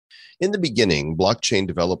In the beginning, blockchain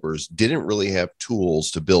developers didn't really have tools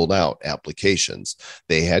to build out applications.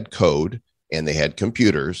 They had code and they had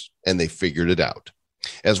computers, and they figured it out.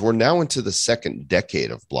 As we're now into the second decade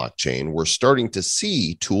of blockchain, we're starting to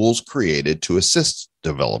see tools created to assist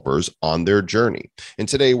developers on their journey. And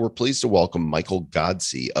today we're pleased to welcome Michael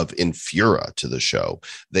Godsey of Infura to the show.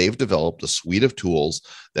 They've developed a suite of tools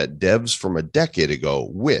that devs from a decade ago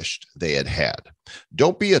wished they had had.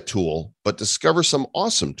 Don't be a tool, but discover some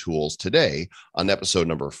awesome tools today on episode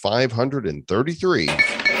number 533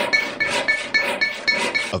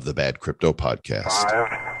 of the Bad Crypto Podcast. 5,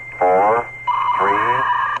 4, 3,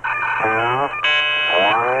 2,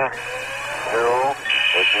 1, 0,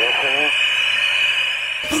 ignition.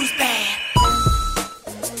 Who's bad?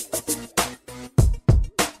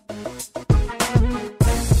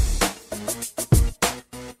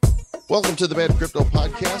 Welcome to the Bad Crypto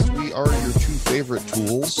Podcast. We are your two favorite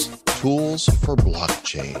tools for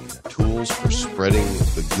blockchain, tools for spreading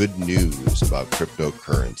the good news about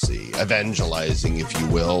cryptocurrency, evangelizing, if you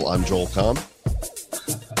will. I'm Joel Comm.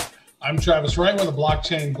 I'm Travis Wright with the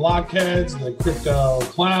blockchain blockheads, the crypto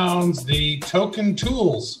clowns, the token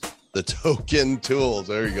tools. The token tools.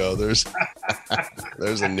 There you go. There's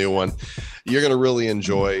a new one. You're going to really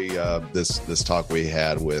enjoy this talk we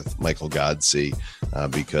had with Michael Godsey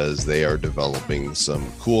because they are developing some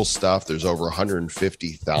cool stuff. There's over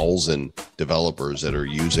 150,000 developers that are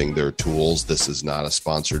using their tools. This is not a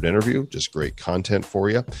sponsored interview, just great content for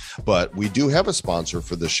you. But we do have a sponsor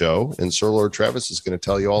for the show, and Sir Lord Travis is going to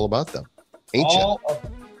tell you all about them.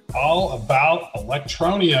 All about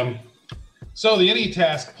Electroneum. So the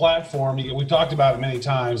AnyTask platform, we talked about it many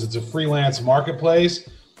times. It's a freelance marketplace,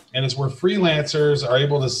 and it's where freelancers are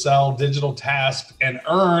able to sell digital tasks and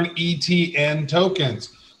earn ETN tokens.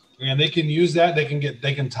 And they can use that.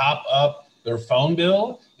 They can top up their phone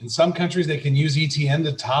bill. In some countries, they can use ETN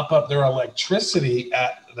to top up their electricity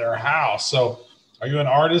at their house. So are you an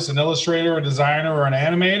artist, an illustrator, a designer, or an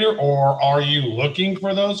animator, or are you looking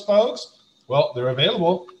for those folks? Well, they're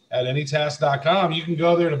available at anytask.com. You can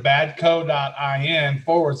go there to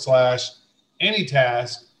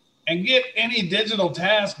badco.in/anytask and get any digital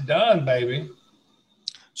task done, baby.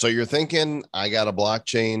 So you're thinking, I got a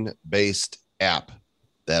blockchain-based app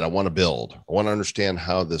that I want to build. I want to understand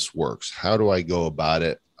how this works. How do I go about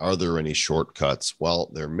it? Are there any shortcuts?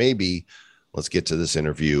 Well, there may be. Let's get to this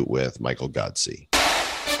interview with Michael Godsey.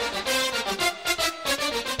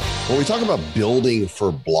 When we talk about building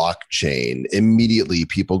for blockchain, immediately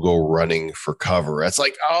people go running for cover. It's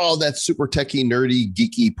like, oh, that's super techie, nerdy,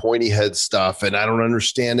 geeky, pointy head stuff, and I don't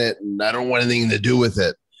understand it, and I don't want anything to do with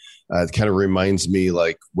it. It kind of reminds me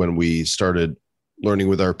like when we started learning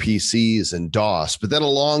with our PCs and DOS, but then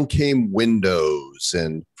along came Windows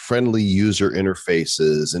and friendly user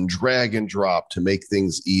interfaces and drag and drop to make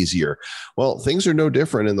things easier. Well, things are no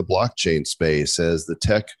different in the blockchain space. As the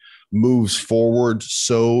tech moves forward,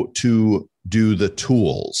 so to do the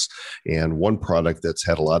tools. And one product that's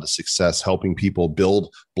had a lot of success helping people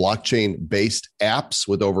build blockchain-based apps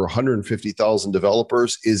with over 150,000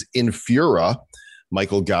 developers is Infura.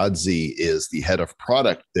 Michael Godsey is the head of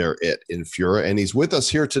product there at Infura, and he's with us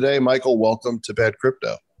here today. Michael, welcome to Bad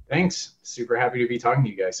Crypto. Thanks. Super happy to be talking to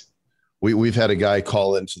you guys. We've had a guy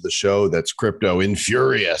call into the show that's crypto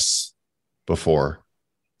infurious before.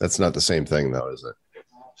 That's not the same thing, though, is it?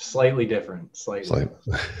 Slightly different. Slightly.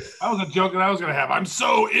 That was a joke that I was going to have. I'm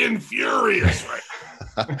so infurious right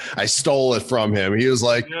I stole it from him. He was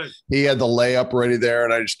like, he had the layup ready there,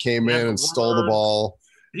 and I just came in and stole the ball.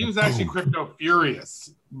 He was actually crypto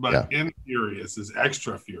furious, but infurious is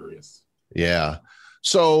extra furious. Yeah.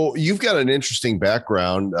 So you've got an interesting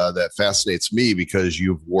background that fascinates me because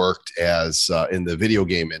you've worked as in the video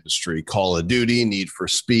game industry, Call of Duty, Need for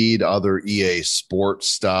Speed, other EA Sports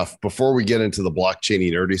stuff. Before we get into the blockchain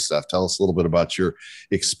nerdy stuff, tell us a little bit about your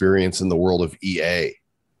experience in the world of EA.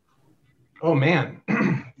 Oh man,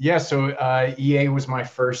 yeah. So EA was my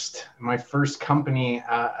first company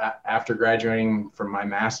after graduating from my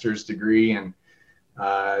master's degree, and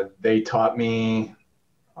they taught me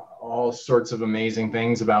all sorts of amazing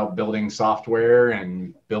things about building software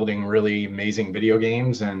and building really amazing video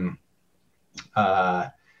games. And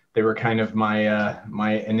they were kind of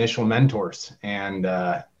my initial mentors. And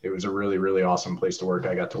it was a really, really awesome place to work.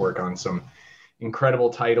 I got to work on some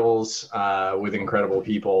incredible titles with incredible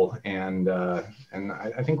people. And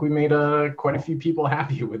I think we made quite a few people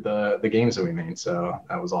happy with the games that we made. So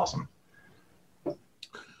that was awesome.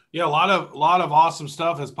 Yeah, a lot of awesome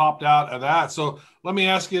stuff has popped out of that. So let me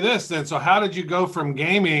ask you this then. So how did you go from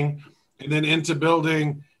gaming and then into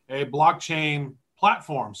building a blockchain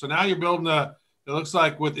platform? So now you're building It looks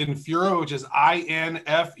like with Infura, which is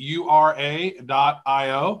infura.io.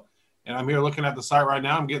 And I'm here looking at the site right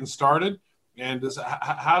now. I'm getting started. And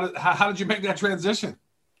how did you make that transition?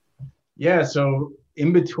 Yeah, so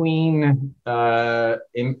in between, I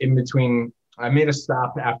made a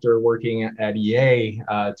stop after working at EA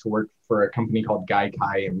to work for a company called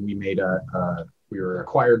Gaikai, and we were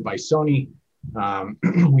acquired by Sony.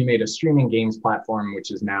 We made a streaming games platform,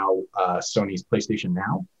 which is now Sony's PlayStation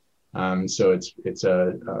Now. So it's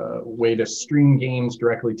a way to stream games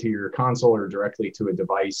directly to your console or directly to a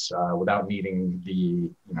device without needing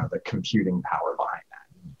the computing power behind that.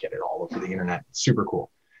 You get it all over the internet. It's super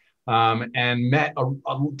cool. And met a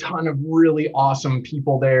ton of really awesome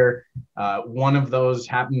people there. One of those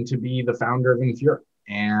happened to be the founder of Infura.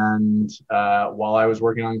 And while I was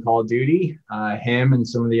working on Call of Duty, him and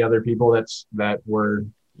some of the other people that were,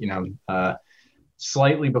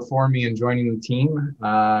 slightly before me and joining the team,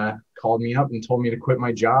 called me up and told me to quit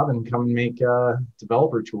my job and come and make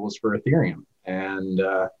developer tools for Ethereum. And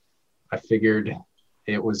I figured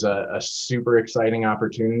it was a super exciting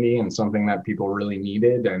opportunity and something that people really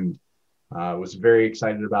needed, and was very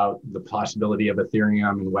excited about the possibility of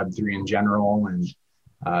Ethereum and Web3 in general. And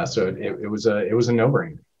so it was a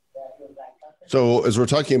no-brainer. So as we're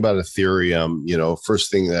talking about Ethereum,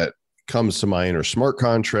 first thing that comes to mind are smart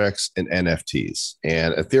contracts and NFTs.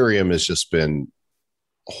 And Ethereum has just been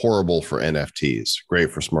horrible for NFTs,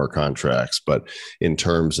 great for smart contracts. But in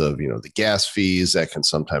terms of, the gas fees that can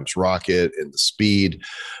sometimes rocket and the speed,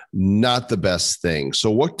 not the best thing.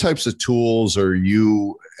 So what types of tools are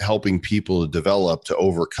you helping people to develop to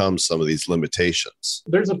overcome some of these limitations?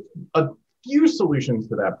 There's a few solutions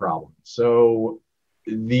to that problem. So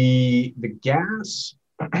the gas,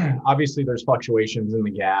 obviously there's fluctuations in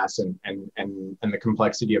the gas and the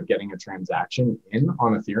complexity of getting a transaction in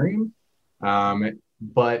on Ethereum.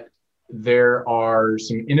 But there are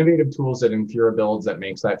some innovative tools that Infura builds that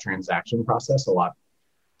makes that transaction process a lot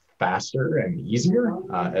faster and easier,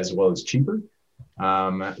 as well as cheaper.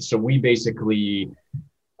 So we basically,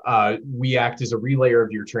 we act as a relayer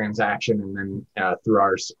of your transaction, and then through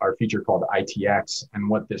our feature called ITX. And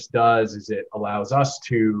what this does is it allows us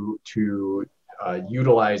to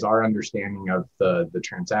utilize our understanding of the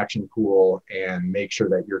transaction pool and make sure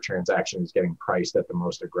that your transaction is getting priced at the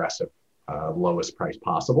most aggressive, lowest price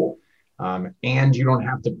possible. And you don't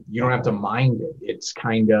have to mind it. It's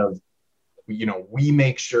kind of, we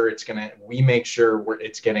make sure it's getting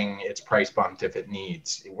its price bumped if it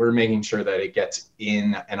needs. We're making sure that it gets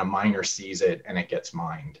in and a miner sees it and it gets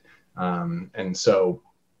mined. And so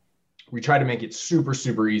we try to make it super,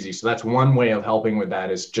 super easy. So that's one way of helping with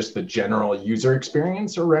that, is just the general user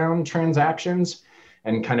experience around transactions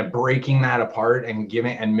and kind of breaking that apart and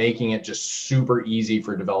making it just super easy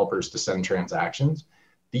for developers to send transactions.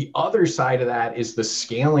 The other side of that is the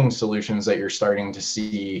scaling solutions that you're starting to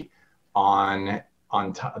see that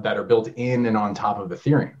are built in and on top of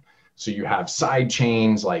Ethereum. So you have side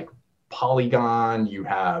chains like Polygon, you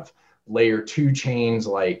have layer 2 chains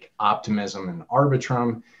like Optimism and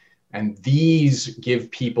Arbitrum. And these give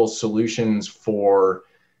people solutions for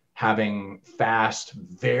having fast,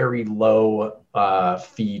 very low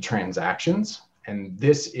fee transactions. And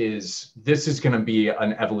this is going to be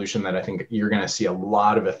an evolution that I think you're going to see a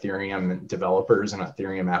lot of Ethereum developers and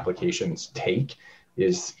Ethereum applications take,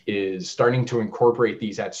 is starting to incorporate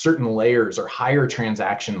these at certain layers or higher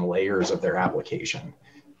transaction layers of their application.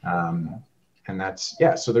 And that's,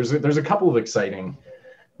 so there's a couple of exciting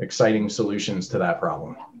solutions to that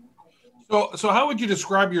problem. So how would you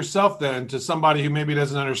describe yourself then to somebody who maybe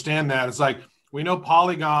doesn't understand that? It's like, we know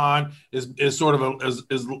Polygon is sort of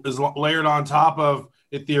is layered on top of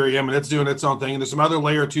Ethereum, and it's doing its own thing. And there's some other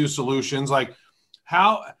layer 2 solutions. Like,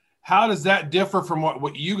 how does that differ from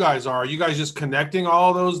what you guys are? Are you guys just connecting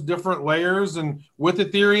all those different layers and with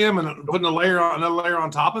Ethereum and putting another layer on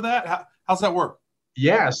top of that? How's that work?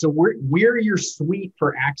 Yeah, so we're your suite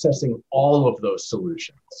for accessing all of those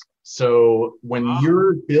solutions. So when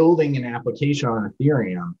you're building an application on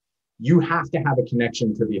Ethereum, you have to have a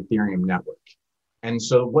connection to the Ethereum network. And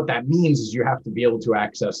so what that means is you have to be able to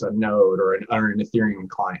access a node or an Ethereum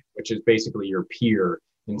client, which is basically your peer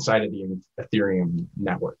inside of the Ethereum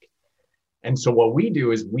network. And so what we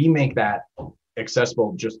do is we make that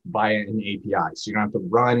accessible just via an API. So you don't have to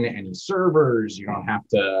run any servers. You don't have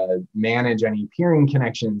to manage any peering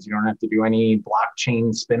connections. You don't have to do any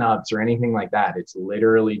blockchain spin-ups or anything like that. It's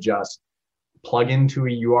literally just plug into a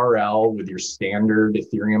URL with your standard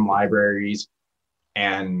Ethereum libraries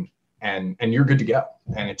and you're good to go.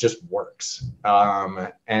 And it just works.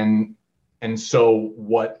 So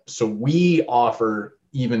we offer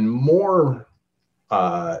even more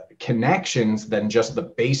connections than just the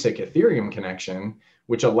basic Ethereum connection,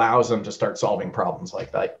 which allows them to start solving problems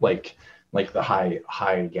like that, like the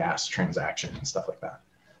high gas transaction and stuff like that.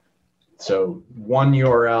 So one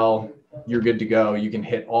URL, you're good to go. You can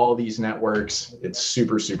hit all these networks. It's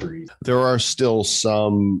super, super easy. There are still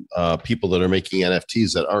some people that are making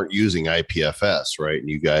NFTs that aren't using IPFS, right? And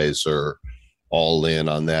you guys are all in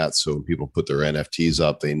on that. So when people put their NFTs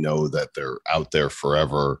up, they know that they're out there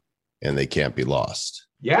forever and they can't be lost.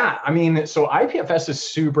 Yeah, I mean, so IPFS is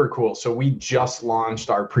super cool. So we just launched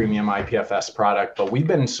our premium IPFS product, but we've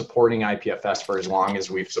been supporting IPFS for as long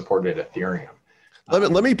as we've supported Ethereum.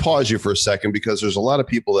 Let me pause you for a second, because there's a lot of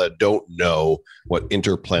people that don't know what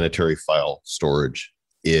interplanetary file storage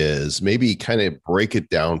is. Maybe kind of break it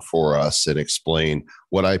down for us and explain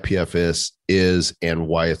what IPFS is and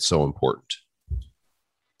why it's so important.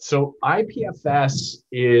 So IPFS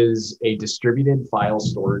is a distributed file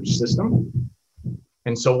storage system.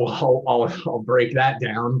 And so I'll break that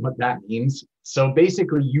down, what that means. So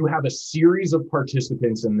basically, you have a series of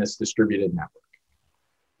participants in this distributed network.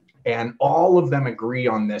 And all of them agree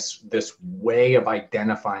on this way of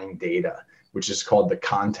identifying data, which is called the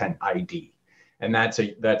content ID. And that's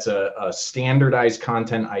a standardized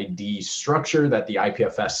content ID structure that the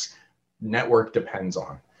IPFS network depends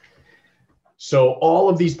on. So all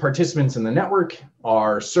of these participants in the network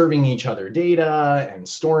are serving each other data and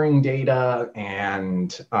storing data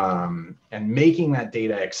and making that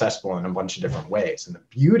data accessible in a bunch of different ways. And the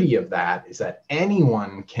beauty of that is that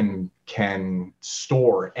anyone can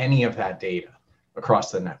store any of that data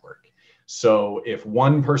across the network. So if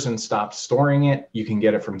one person stops storing it, you can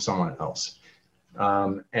get it from someone else.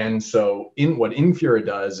 And so what Infura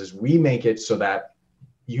does is we make it so that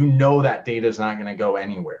that data is not going to go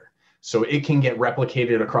anywhere. So it can get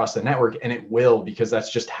replicated across the network, and it will, because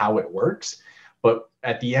that's just how it works. But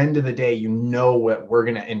at the end of the day, what we're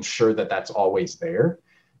going to ensure that that's always there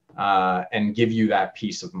and give you that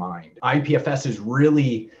peace of mind. IPFS is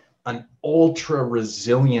really an ultra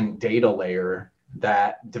resilient data layer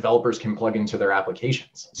that developers can plug into their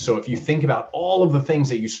applications. So if you think about all of the things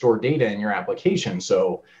that you store data in your application,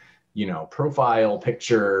 so profile,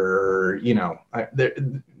 picture,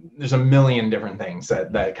 there's a million different things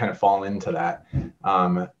that kind of fall into that.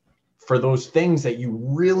 For those things that you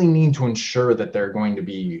really need to ensure that they're going to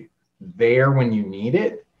be there when you need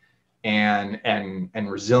it, and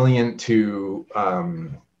resilient to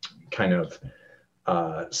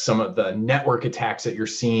some of the network attacks that you're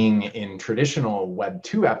seeing in traditional Web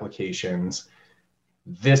 2 applications,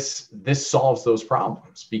 this solves those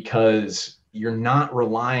problems, because you're not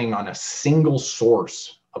relying on a single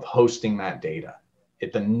source of hosting that data.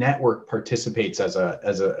 The network participates as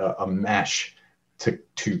a mesh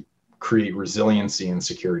to create resiliency and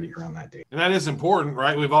security around that data. And that is important,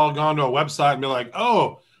 right? We've all gone to a website and be like,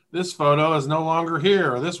 oh, this photo is no longer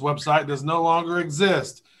here, or this website does no longer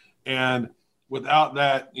exist. And without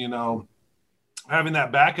that, having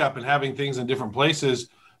that backup and having things in different places,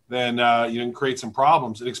 then you can create some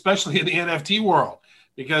problems, and especially in the NFT world.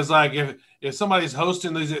 Because like if somebody's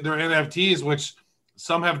hosting their NFTs, which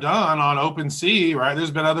some have done on OpenSea, right?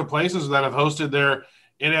 There's been other places that have hosted their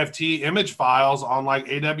NFT image files on like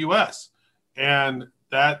AWS. And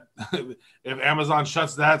that if Amazon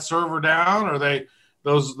shuts that server down, or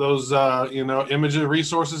those image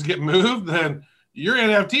resources get moved, then your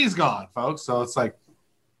NFT is gone, folks. So it's like,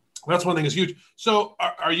 that's one thing that's huge. So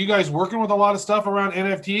are you guys working with a lot of stuff around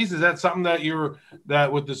NFTs? Is that something that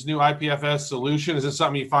with this new IPFS solution, is it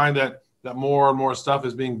something you find that more and more stuff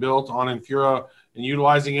is being built on Infura and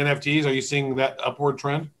utilizing NFTs? Are you seeing that upward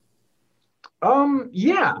trend?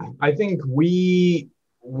 Yeah, I think we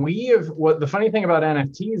have. What the funny thing about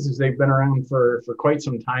NFTs is they've been around for quite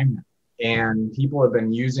some time now, and people have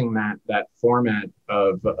been using that format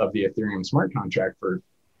of the Ethereum smart contract for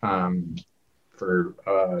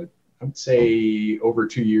I'd say over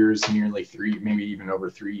 2 years, nearly 3, maybe even over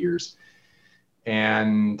 3 years.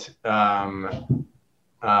 And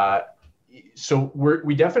so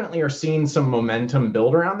we definitely are seeing some momentum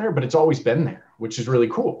build around there, but it's always been there, which is really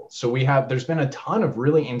cool. So there's been a ton of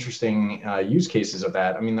really interesting use cases of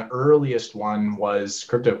that. I mean, the earliest one was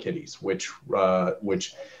CryptoKitties, which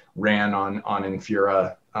ran on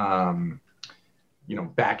Infura,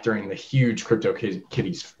 back during the huge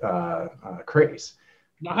CryptoKitties craze.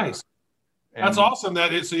 Nice. That's awesome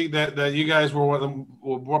that you guys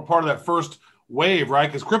were part of that first wave, right?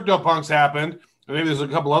 Because CryptoPunks happened, and maybe there's a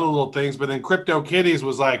couple other little things, but then CryptoKitties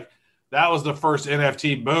was like, that was the first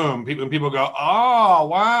NFT boom. People go, oh,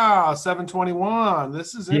 wow, 721.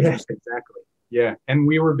 This is interesting. Yeah, exactly. Yeah, and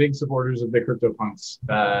we were big supporters of the CryptoPunks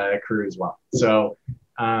crew as well. So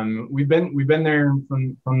We've been there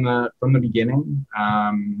from the beginning.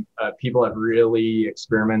 People have really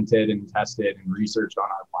experimented and tested and researched on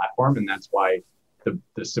our platform, and that's why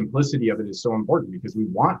the simplicity of it is so important, because we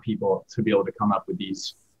want people to be able to come up with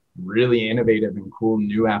these really innovative and cool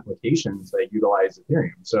new applications that utilize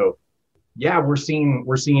Ethereum. So yeah, we're seeing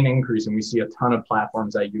an increase, and we see a ton of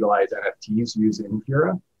platforms that utilize NFTs using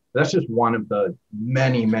Infura. That's just one of the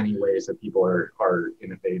many ways that people are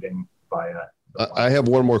innovating via. I have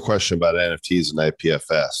one more question about NFTs and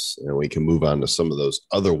IPFS, and we can move on to some of those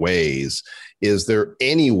other ways. Is there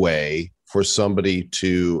any way for somebody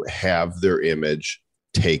to have their image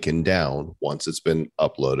taken down once it's been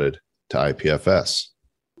uploaded to IPFS?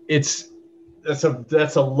 That's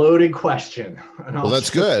a loaded question. Well, that's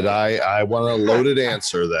good. I want a loaded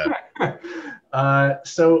answer then.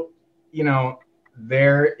 So,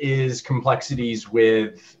 there is complexities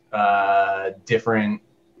with different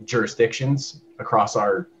jurisdictions across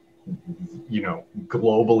our,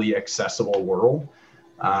 globally accessible world.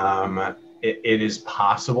 It is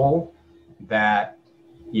possible that,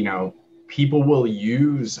 people will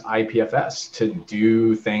use IPFS to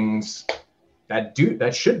do things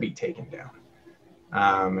that should be taken down.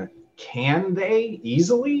 Can they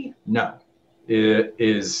easily? No, it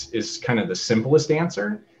is kind of the simplest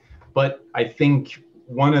answer. But I think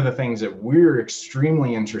one of the things that we're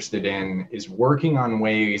extremely interested in is working on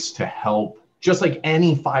ways to help, just like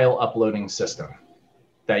any file uploading system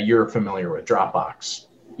that you're familiar with, Dropbox,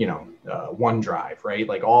 OneDrive, right?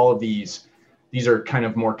 Like all of these are kind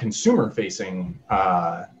of more consumer facing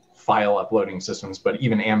file uploading systems, but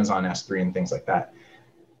even Amazon S3 and things like that.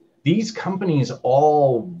 These companies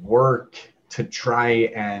all work to try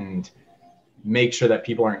and make sure that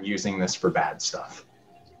people aren't using this for bad stuff.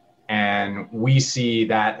 And we see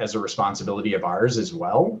that as a responsibility of ours as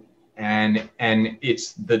well. And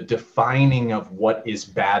it's the defining of what is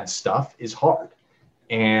bad stuff is hard.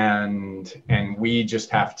 And we just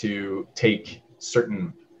have to take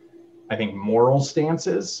certain, I think, moral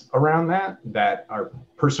stances around that are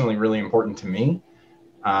personally really important to me,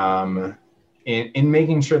 in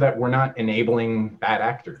making sure that we're not enabling bad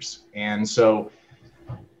actors. And so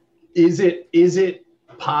is it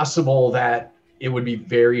possible that it would be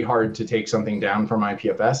very hard to take something down from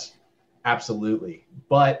IPFS? Absolutely.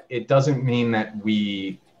 But it doesn't mean that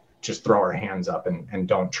we just throw our hands up and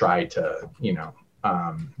don't try to,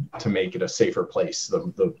 to make it a safer place,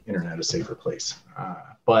 the internet a safer place.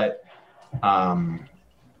 But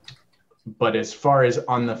as far as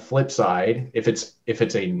on the flip side, if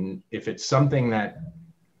it's something that,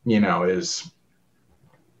 is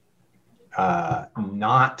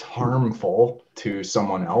not harmful to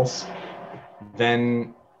someone else,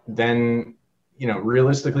 then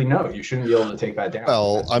realistically, no, you shouldn't be able to take that down.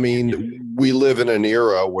 Well, I mean, we live in an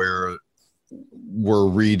era where we're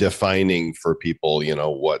redefining for people,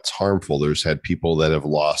 what's harmful. There's had people that have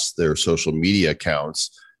lost their social media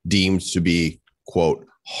accounts deemed to be, quote,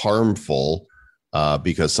 harmful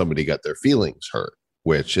because somebody got their feelings hurt,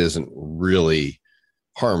 which isn't really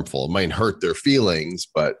harmful. It might hurt their feelings,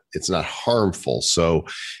 but it's not harmful. So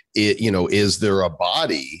is there a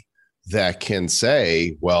body that can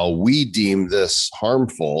say, well, we deem this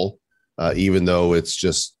harmful, even though it's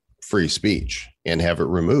just free speech, and have it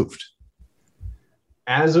removed?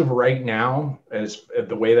 As of right now, as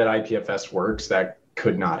the way that IPFS works, that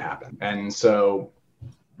could not happen. And so,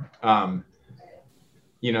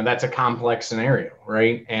 that's a complex scenario,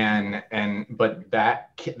 right? But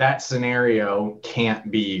that scenario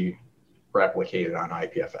can't be replicated on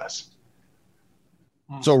IPFS.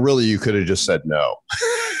 So really, you could have just said no.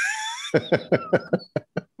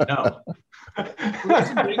 No.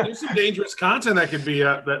 There's some dangerous content that could be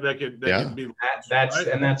could be that's right?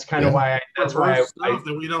 And that's kind of why stuff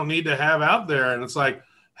that we don't need to have out there. And it's like,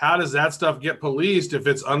 how does that stuff get policed if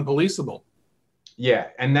it's unpoliceable? Yeah,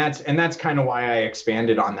 and that's kind of why I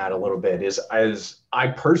expanded on that a little bit. Is as I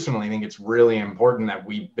personally think it's really important that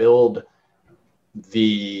we build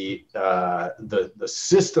the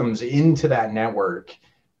systems into that network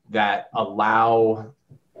that allow,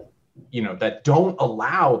 that don't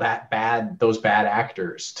allow those bad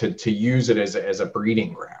actors to use it as a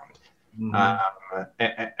breeding ground. Mm-hmm.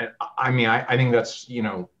 I think that's,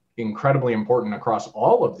 incredibly important across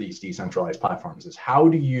all of these decentralized platforms, is how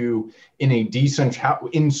do you,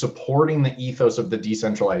 in supporting the ethos of the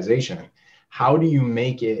decentralization, how do you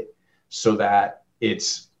make it so that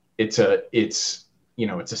it's a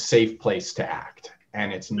safe place to act,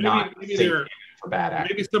 and it's not safe for bad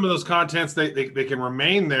actors. Maybe some of those contents they can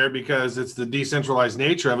remain there because it's the decentralized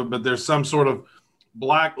nature of it, but there's some sort of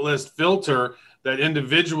blacklist filter that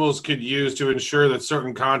individuals could use to ensure that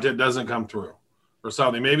certain content doesn't come through. or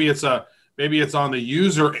something. Maybe it's on the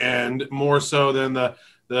user end more so than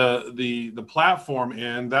the platform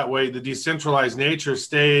end. That way, the decentralized nature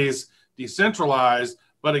stays decentralized,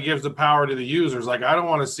 but it gives the power to the users. Like, I don't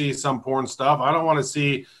want to see some porn stuff. I don't want to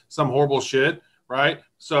see some horrible shit, right?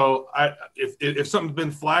 So if something's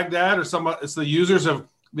been flagged at, or it's the users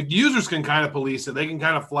can kind of police it. They can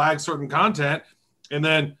kind of flag certain content, and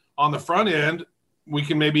then on the front end, we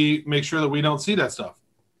can maybe make sure that we don't see that stuff.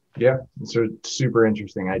 Yeah, it's a super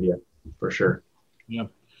interesting idea for sure. Yeah.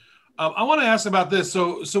 I want to ask about this.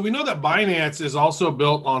 So we know that Binance is also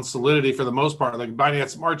built on Solidity for the most part. Like Binance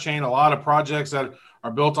Smart Chain, a lot of projects that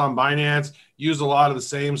are built on Binance use a lot of the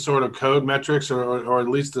same sort of code metrics, or at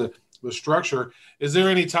least the structure. Is there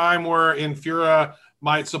any time where Infura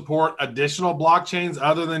might support additional blockchains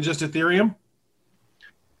other than just Ethereum?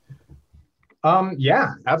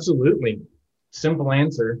 Yeah, absolutely. Simple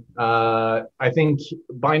answer. I think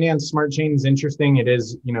Binance Smart Chain is interesting. It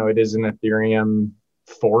is an Ethereum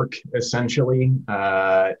fork essentially.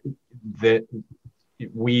 That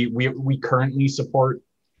we currently support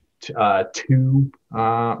we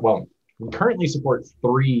currently support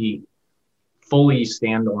 3 fully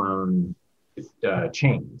standalone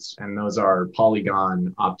chains, and those are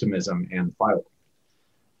Polygon, Optimism, and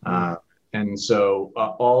Filecoin. And so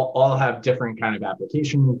all have different kind of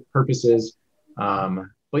application purposes.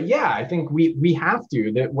 But yeah, I think we have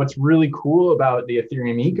to. That what's really cool about the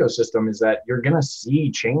Ethereum ecosystem is that you're going to see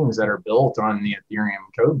chains that are built on the Ethereum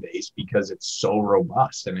code base because it's so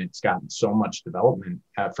robust and it's got so much development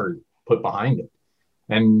effort put behind it.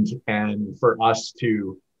 And for us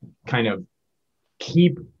to kind of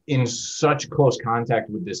keep in such close contact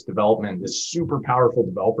with this super powerful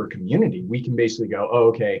developer community, we can basically go, oh,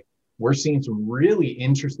 okay, we're seeing some really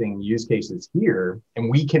interesting use cases here, and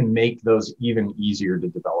we can make those even easier to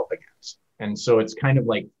develop against. And so it's kind of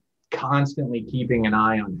like constantly keeping an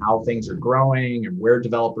eye on how things are growing and where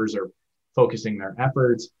developers are focusing their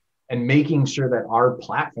efforts, and making sure that our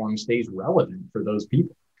platform stays relevant for those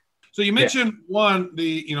people. So you mentioned Polygon,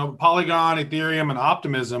 Ethereum, and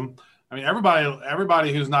Optimism. I mean,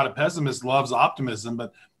 everybody who's not a pessimist loves Optimism,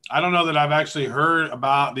 but I don't know that I've actually heard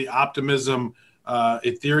about the Optimism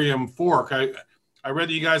Ethereum fork. I read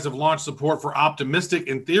that you guys have launched support for optimistic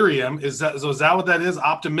Ethereum. Is that what that is?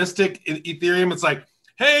 Optimistic Ethereum? It's like,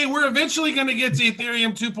 hey, we're eventually going to get to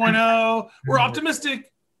Ethereum 2.0. We're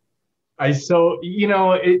optimistic.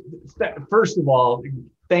 First of all,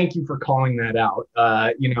 thank you for calling that out.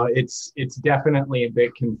 It's definitely a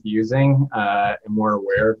bit confusing, and we're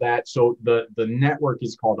aware of that. So the network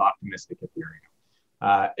is called Optimistic Ethereum.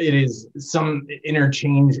 It is some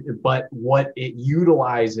interchange, but what it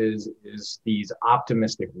utilizes is these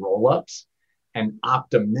optimistic rollups, and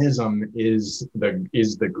Optimism is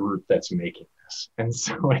the group that's making this. And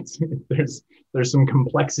so there's some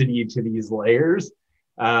complexity to these layers.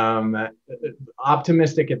 Optimistic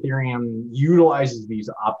Ethereum utilizes these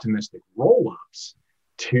optimistic rollups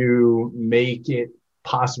to make it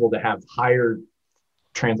possible to have higher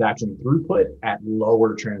transaction throughput at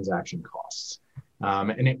lower transaction costs.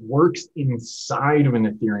 And it works inside of an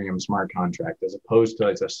Ethereum smart contract as opposed to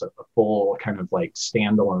a full kind of like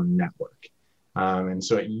standalone network. And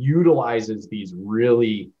so it utilizes these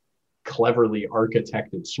really cleverly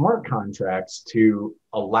architected smart contracts to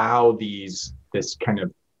allow this kind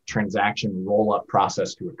of transaction roll-up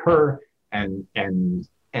process to occur and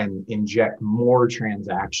inject more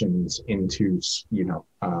transactions into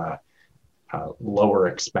lower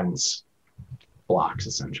expense blocks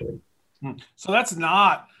essentially. So that's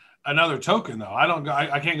not another token, though.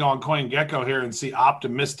 I can't go on CoinGecko here and see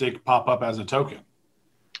Optimistic pop up as a token.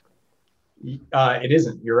 It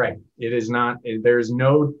isn't. You're right. It is not. There's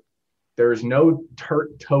no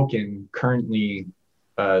token currently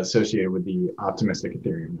associated with the Optimistic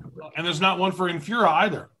Ethereum network. And there's not one for Infura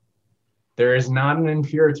either. There is not an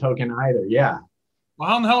Infura token either. Yeah. Well,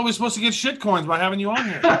 how in the hell are we supposed to get shit coins by having you on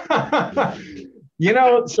here?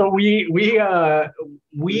 So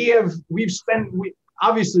we've spent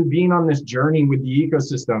obviously being on this journey with the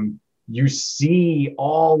ecosystem. You see we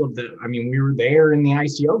were there in the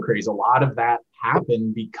ICO craze. A lot of that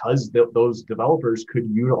happened because those developers could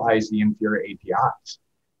utilize the Infura APIs.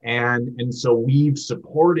 And so we've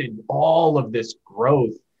supported all of this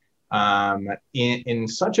growth in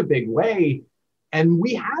such a big way. And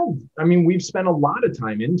we've spent a lot of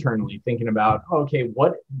time internally thinking about, okay,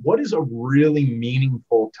 what is a really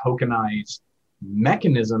meaningful tokenized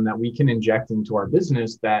mechanism that we can inject into our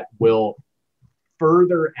business that will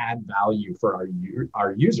further add value for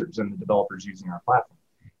our users and the developers using our platform.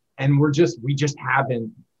 And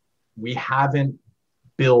we haven't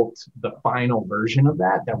built the final version of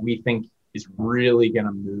that we think is really going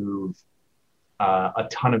to move a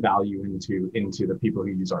ton of value into the people who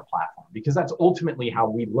use our platform, because that's ultimately how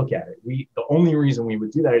we look at it. The only reason we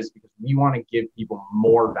would do that is because we want to give people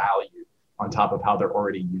more value on top of how they're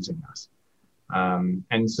already using us.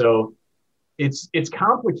 And so it's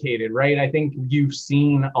complicated, right? I think you've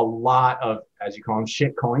seen a lot of, as you call them,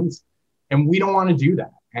 shit coins, and we don't want to do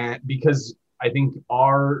that. And because I think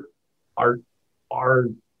our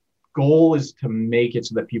goal is to make it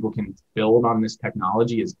so that people can build on this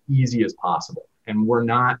technology as easy as possible. And we're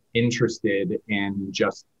not interested in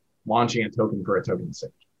just launching a token for a token's sake.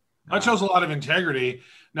 That shows a lot of integrity.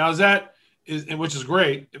 Now, which is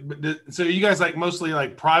great. So you guys mostly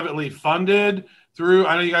privately funded through,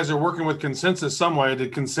 I know you guys are working with Consensus some way.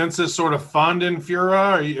 Did Consensus sort of fund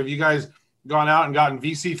Infura? Or have you guys gone out and gotten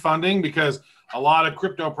VC funding? Because a lot of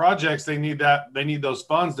crypto projects, they need those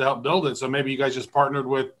funds to help build it. So maybe you guys just partnered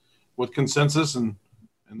with Consensus and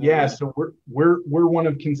yeah. So we're one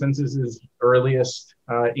of Consensus's earliest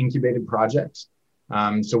incubated projects.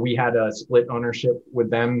 So we had a split ownership with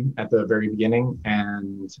them at the very beginning,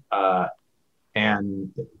 and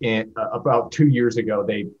about 2 years ago,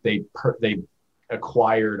 they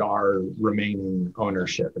acquired our remaining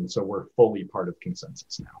ownership, and so we're fully part of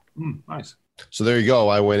Consensus now. Nice. So there you go.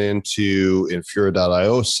 I went into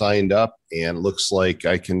Infura.io, signed up, and it looks like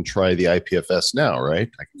I can try the IPFS now, right?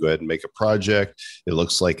 I can go ahead and make a project. It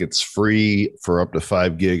looks like it's free for up to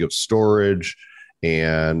 5 gig of storage,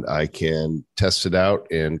 and I can test it out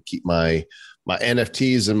and keep my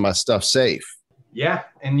NFTs and my stuff safe. Yeah,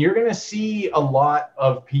 and you're going to see a lot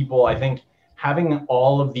of people, I think, having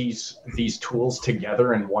all of these tools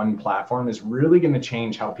together in one platform is really going to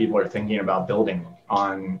change how people are thinking about building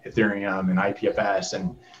on Ethereum and IPFS,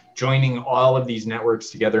 and joining all of these networks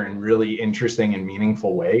together in really interesting and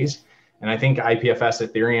meaningful ways. And I think IPFS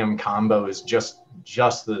Ethereum combo is just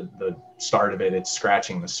the start of it. It's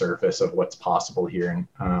scratching the surface of what's possible here.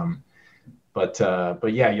 But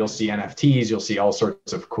yeah, you'll see NFTs, you'll see all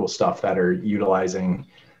sorts of cool stuff that are utilizing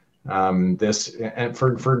this, and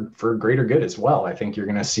for greater good as well. I think you're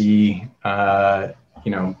going to see,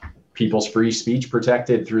 people's free speech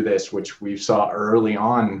protected through this, which we saw early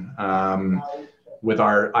on with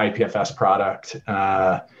our IPFS product.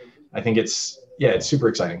 I think it's super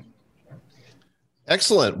exciting.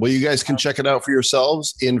 Excellent. Well, you guys can check it out for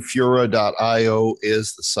yourselves. Infura.io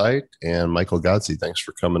is the site. And Michael Godsey, thanks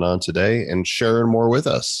for coming on today and sharing more with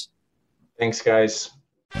us. Thanks, guys.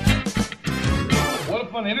 What a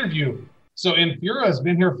fun interview. So Infura has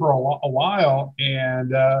been here for a while and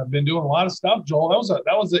been doing a lot of stuff, Joel.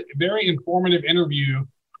 That was a very informative interview,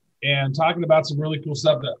 and talking about some really cool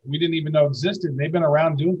stuff that we didn't even know existed. They've been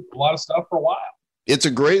around doing a lot of stuff for a while. It's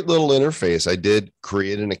a great little interface. I did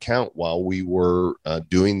create an account while we were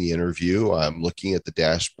doing the interview. I'm looking at the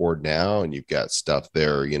dashboard now, and you've got stuff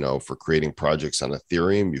there, for creating projects on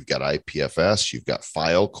Ethereum. You've got IPFS, you've got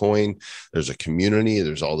Filecoin. There's a community,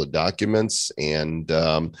 there's all the documents, and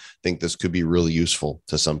I think this could be really useful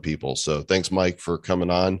to some people. So thanks, Mike, for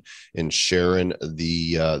coming on and sharing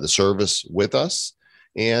the service with us.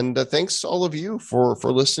 And thanks to all of you for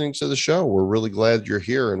listening to the show. We're really glad you're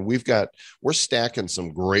here, and we're stacking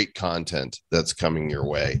some great content that's coming your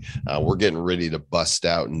way. We're getting ready to bust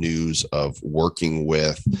out news of working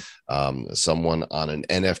with someone on an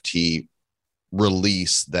NFT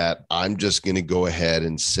release that I'm just going to go ahead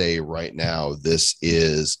and say right now, this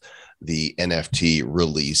is the NFT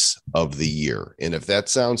release of the year. And if that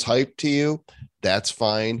sounds hype to you, that's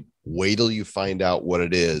fine. Wait till you find out what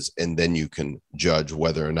it is, and then you can judge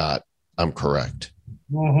whether or not I'm correct.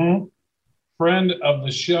 Mm-hmm. Friend of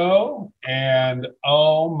the show, and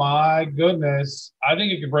oh my goodness, I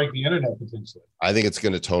think it could break the internet potentially. I think it's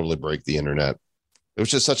going to totally break the internet. It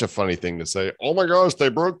was just such a funny thing to say. Oh my gosh, they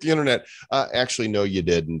broke the internet. Actually, no, you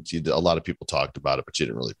didn't. A lot of people talked about it, but you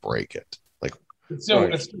didn't really break it. It's still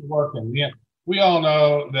working. Yeah, we all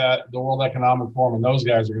know that the World Economic Forum and those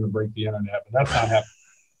guys are going to break the internet, but that's not happening.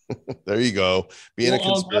 There you go. Being a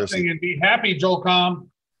conspiracy and be happy, Joel Com.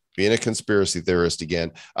 Being a conspiracy theorist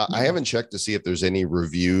again. I haven't checked to see if there's any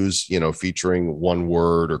reviews, featuring one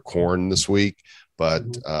word or corn this week, but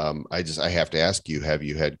I have to ask you, have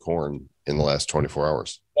you had corn in the last 24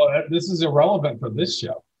 hours? Well, this is irrelevant for this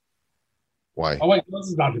show. Why? Oh wait, this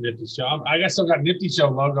is not the Nifty Show. I guess I've got Nifty Show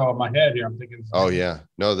logo on my head here. I'm thinking. Oh yeah,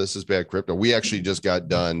 no, this is Bad Crypto. We actually just got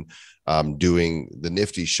done doing the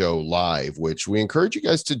Nifty Show live, which we encourage you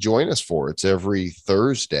guys to join us for. It's every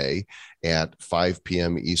Thursday at 5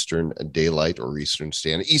 p.m. Eastern Daylight or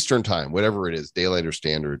Eastern time, whatever it is, Daylight or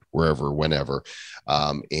Standard, wherever, whenever.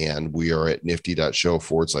 And we are at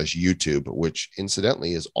nifty.show/YouTube, which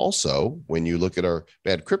incidentally is also, when you look at our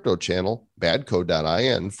Bad Crypto channel,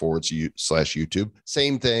 badco.in/YouTube,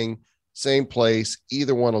 same thing, same place.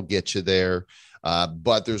 Either one will get you there.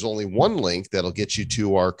 But there's only one link that'll get you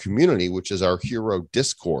to our community, which is our hero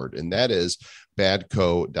Discord. And that is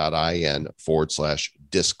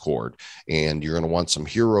badco.in/Discord. And you're going to want some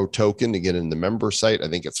hero token to get in the member site. I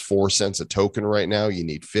think it's 4 cents a token right now. You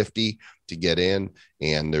need 50 to get in.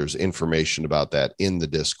 And there's information about that in the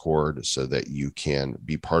Discord so that you can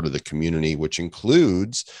be part of the community, which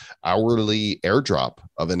includes hourly airdrop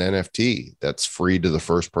of an NFT that's free to the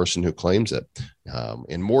first person who claims it.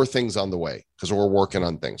 And more things on the way, because we're working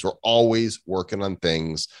on things. We're always working on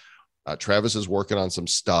things. Travis is working on some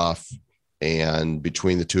stuff. And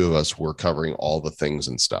between the two of us, we're covering all the things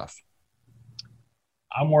and stuff.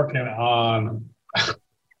 I'm working on, I'm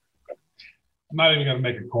not even going to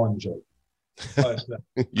make a corn joke. But,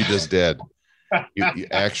 You just did. You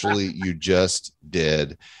just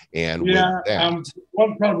did. And yeah, with that,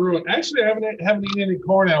 one problem ruined. Actually, I haven't eaten any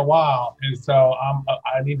corn in a while, and so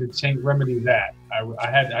I need to remedy that. I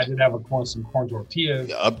did have some corn tortillas.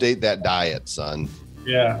 update that diet, son.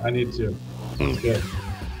 Yeah, I need to. It's good.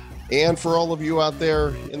 And for all of you out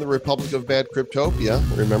there in the Republic of Bad Cryptopia,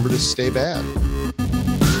 remember to stay bad.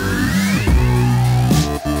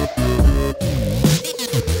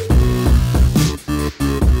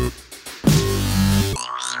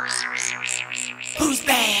 Who's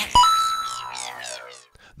bad?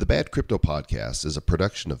 The Bad Crypto Podcast is a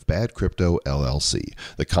production of Bad Crypto LLC.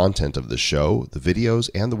 The content of the show, the videos,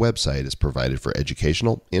 and the website is provided for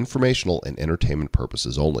educational, informational, and entertainment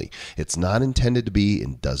purposes only. It's not intended to be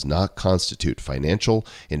and does not constitute financial,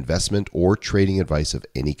 investment, or trading advice of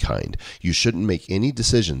any kind. You shouldn't make any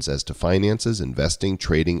decisions as to finances, investing,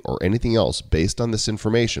 trading, or anything else based on this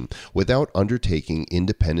information without undertaking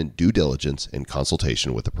independent due diligence and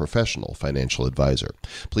consultation with a professional financial advisor.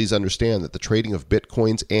 Please understand that the trading of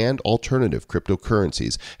Bitcoins and alternative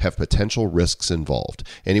cryptocurrencies have potential risks involved.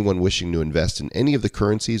 Anyone wishing to invest in any of the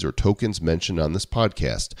currencies or tokens mentioned on this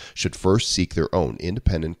podcast should first seek their own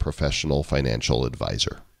independent professional financial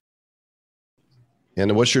advisor.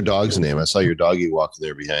 And what's your dog's name? I saw your doggy walking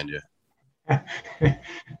there behind you.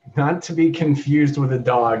 Not to be confused with a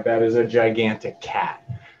dog. That is a gigantic cat.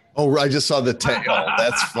 Oh, I just saw the tail.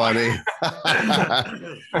 That's funny.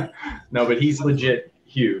 No, but he's legit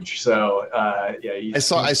huge. So yeah,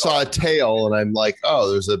 I saw a tail, and I'm like,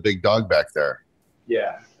 oh, there's a big dog back there.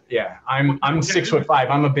 Yeah. I'm 6'5".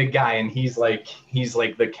 I'm a big guy, and he's like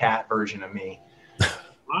the cat version of me.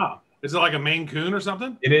 Wow, is it like a Maine Coon or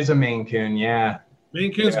something? It is a Maine Coon. Yeah.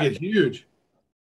 Maine Coons get huge.